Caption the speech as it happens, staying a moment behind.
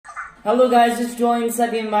Hello guys, it's Julian,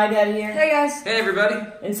 Sebby, and my dad here. Hey guys. Hey everybody.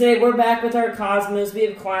 And today we're back with our Cosmos. We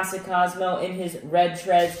have Classic Cosmo in his red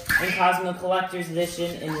treads and Cosmo Collector's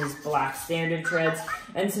Edition in his black standard treads.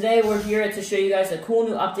 And today we're here to show you guys a cool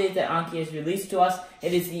new update that Anki has released to us.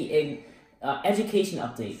 It is the education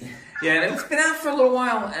update. Yeah, and it's been out for a little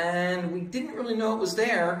while, and we didn't really know it was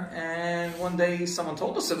there. And one day someone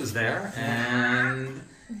told us it was there, and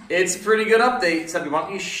it's a pretty good update. Sebby, why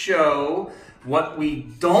don't you show what we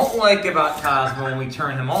don't like about Cosmo when we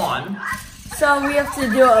turn him on? So we have to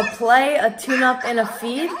do a play, a tune-up, and a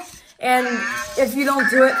feed. And if you don't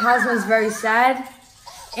do it, Cosmo's very sad.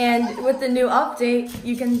 And with the new update,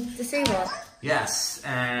 you can disable it. Yes,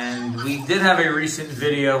 and we did have a recent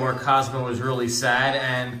video where Cosmo was really sad,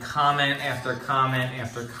 and comment after comment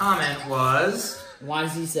after comment was... Why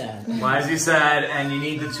is he sad? Why is he sad? And you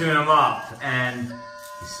need to tune him up. And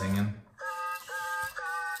he's singing.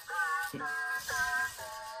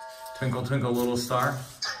 Twinkle, twinkle, little star.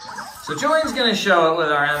 So Julian's going to show it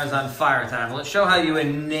with our Amazon Fire tablet. Show how you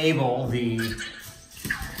enable the...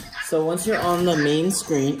 So once you're on the main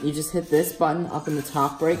screen, you just hit this button up in the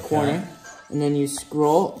top right corner, and then you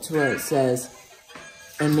scroll to where it says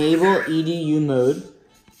Enable EDU Mode,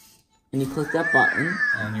 and you click that button.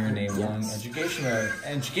 And you're enabling Education Mode.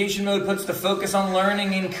 Education Mode puts the focus on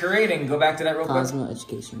learning and creating. Go back to that real quick. Cosmo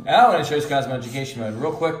Education Mode. Oh, and it shows Cosmo Education Mode.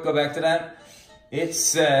 Real quick, go back to that. It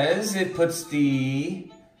says it puts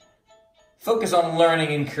the focus on learning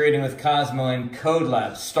and creating with Cosmo and Code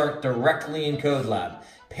Lab. Start directly in Code Lab.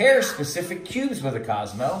 Pair specific cubes with a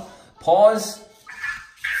Cosmo. Pause,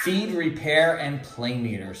 feed, repair, and play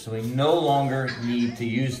meter. So we no longer need to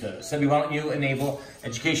use those. Sebby, why don't you enable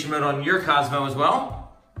Education Mode on your Cosmo as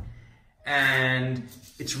well? And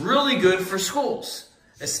it's really good for schools,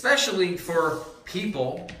 especially for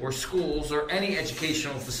people or schools or any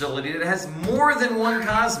educational facility that has more than one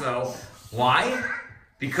Cosmo. Why?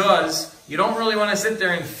 Because you don't really want to sit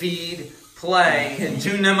there and feed, play, and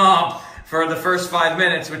tune them up for the first 5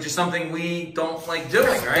 minutes, which is something we don't like doing,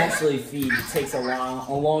 right? Actually, feed takes a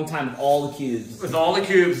long time with all the cubes. With all the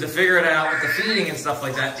cubes to figure it out, with the feeding and stuff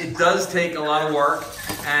like that, it does take a lot of work,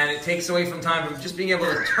 and it takes away from time from just being able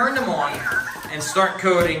to turn them on and start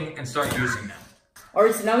coding and start using them.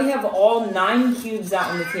 Alright, so now we have all 9 cubes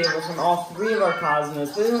out on the table from all 3 of our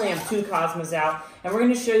Cosmos. We only have 2 Cosmos out, and we're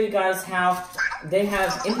going to show you guys how they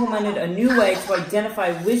have implemented a new way to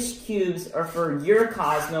identify which cubes are for your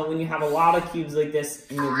Cosmo when you have a lot of cubes like this,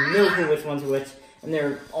 and you have no clue which ones are which, and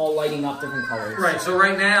they're all lighting up different colors. Right, so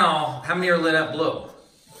right now, how many are lit up blue?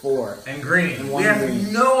 4. And green. And We have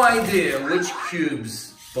green. no idea which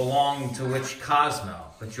cubes belong to which Cosmo,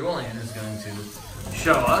 but Julian is going to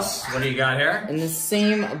show us. What do you got here? And the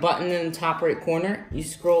same button in the top right corner, you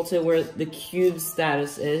scroll to where the cube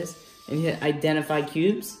status is, and you hit identify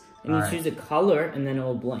cubes, and you choose a color, and then it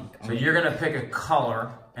will blink. So you're going to pick a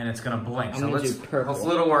color, and it's going to blink. I'm So gonna do purple.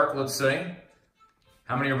 hopefully it'll work. Let's see.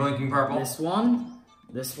 How many are blinking purple? This one,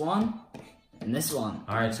 and this one.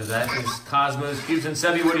 All right, so that is Cosmo's cubes. And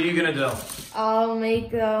Sebby, what are you going to do? I'll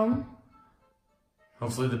make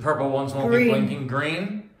Hopefully the purple ones won't green. be blinking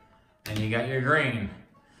green. And you got your green.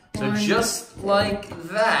 So 1, just like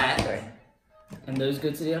that. 3. And those go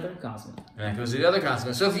to the other Cosmo. And that goes to the other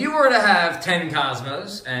Cosmos. So if you were to have 10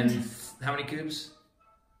 Cosmos and how many cubes?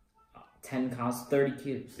 30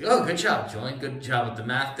 cubes. Oh, good job, Julian. Good job with the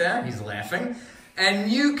math there. He's laughing.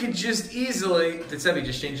 And you could just easily... Did Sebby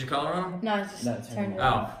just change the color on them? No, it's just turned it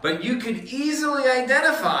on. Oh, but you could easily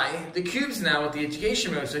identify the cubes now with the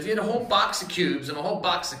education mode. So if you had a whole box of cubes and a whole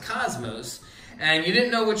box of Cosmos, and you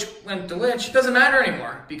didn't know which went to which, it doesn't matter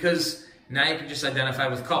anymore, because now you can just identify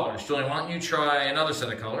with colors. Julian, why don't you try another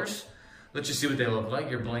set of colors? Let's just see what they look like.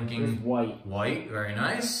 You're blinking. There's white. White, very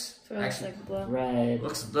nice. So it looks like blue. Red.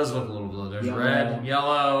 Does look a little blue. There's Yellow. red,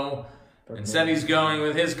 yellow, Purple. and Sebby's going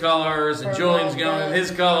with his colors, and Purple, Julian's going with his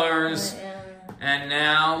colors. And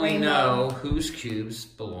now we Rainbow. know whose cubes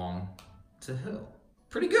belong to who.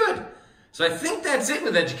 Pretty good. So I think that's it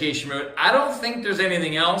with education mode. I don't think there's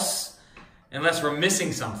anything else, unless we're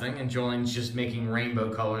missing something, and Julian's just making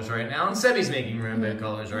rainbow colors right now, and Sebby's making rainbow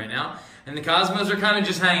colors right now. And the Cosmos are kind of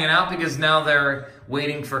just hanging out because now they're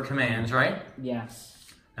waiting for commands, right? Yes.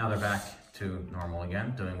 Now they're back to normal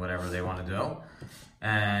again, doing whatever they want to do.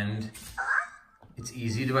 And it's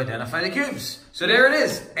easy to identify the cubes. So there it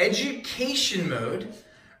is, education mode.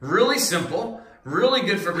 Really simple, really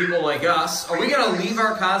good for people like us. Are we going to leave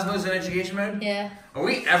our Cosmos in education mode? Yeah. Are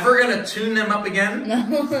we ever going to tune them up again?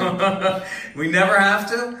 No. We never have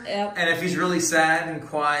to? Yep. And if he's really sad and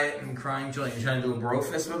quiet and crying, Julian, you trying to do a bro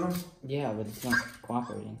fist with him? Yeah, but it's not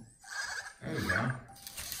cooperating. There you go.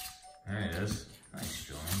 There it is. Nice,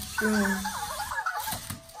 Julian. Boom.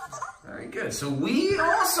 Very good. So we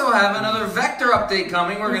also have another Vector update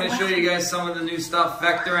coming. We're going to show you guys some of the new stuff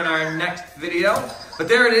Vector in our next video. But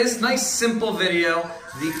there it is. Nice, simple video.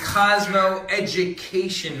 The Cozmo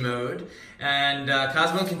Education Mode. And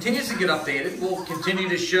Cozmo continues to get updated. We'll continue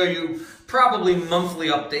to show you probably monthly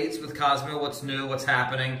updates with Cozmo. What's new, what's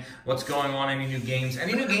happening, what's going on, any new games.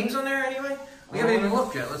 Any new games on there anyway? We haven't even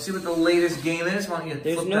looked yet. Let's see what the latest game is. Why don't you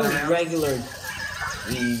There's flip no that around? regular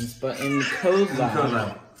games, but in the code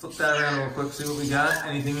lab. Flip that around real quick, see what we got.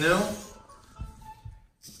 Anything new?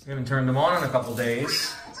 We haven't turned them on in a couple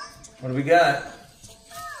days. What do we got?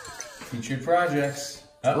 Featured projects.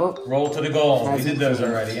 Oh, roll to the goal. We did those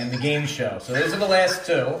already. And the game show. So those are the last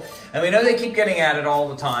two. And we know they keep getting added all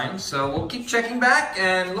the time. So we'll keep checking back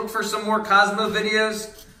and look for some more Cozmo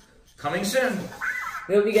videos coming soon.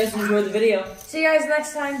 We hope you guys enjoyed the video. See you guys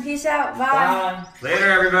next time. Peace out. Bye. Bye.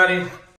 Later, everybody.